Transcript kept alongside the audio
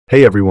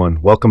Hey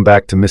everyone, welcome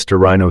back to Mr.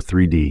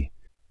 Rhino3D.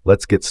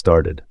 Let's get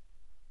started.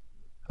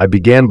 I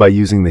began by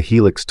using the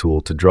Helix tool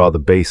to draw the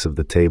base of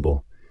the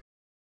table.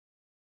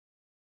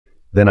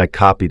 Then I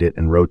copied it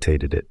and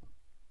rotated it.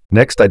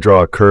 Next I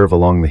draw a curve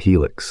along the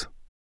helix.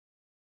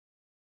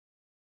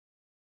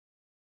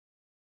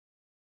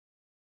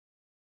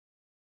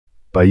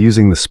 By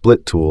using the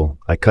split tool,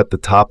 I cut the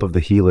top of the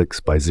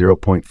helix by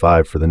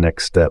 0.5 for the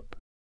next step.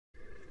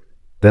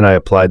 Then I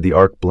applied the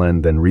arc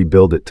blend, then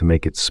rebuild it to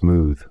make it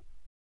smooth.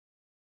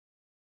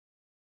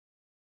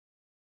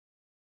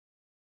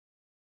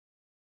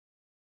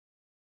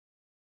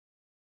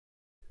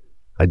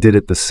 I did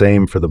it the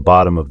same for the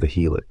bottom of the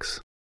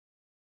helix.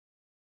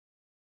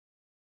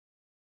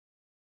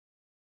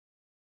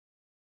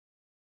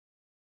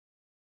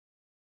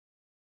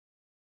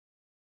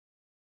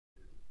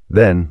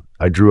 Then,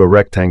 I drew a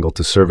rectangle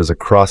to serve as a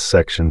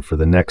cross-section for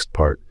the next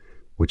part,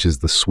 which is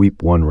the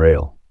sweep one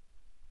rail.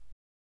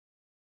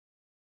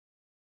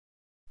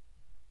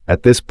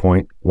 At this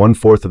point,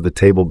 1/4 of the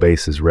table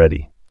base is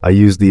ready. I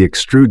used the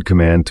extrude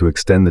command to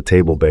extend the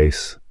table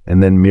base,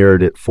 and then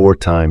mirrored it 4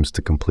 times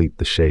to complete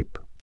the shape.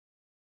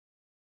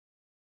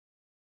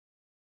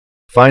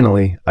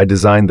 Finally, I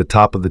designed the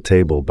top of the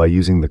table by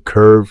using the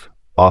curve,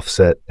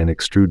 offset, and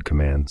extrude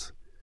commands.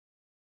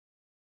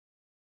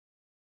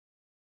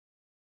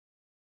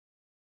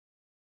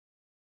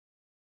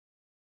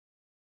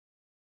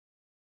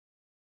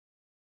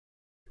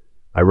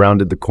 I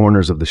rounded the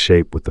corners of the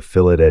shape with the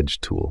fillet edge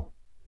tool.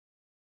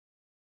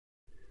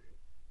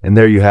 And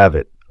there you have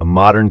it, a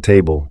modern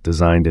table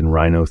designed in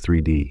Rhino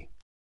 3D.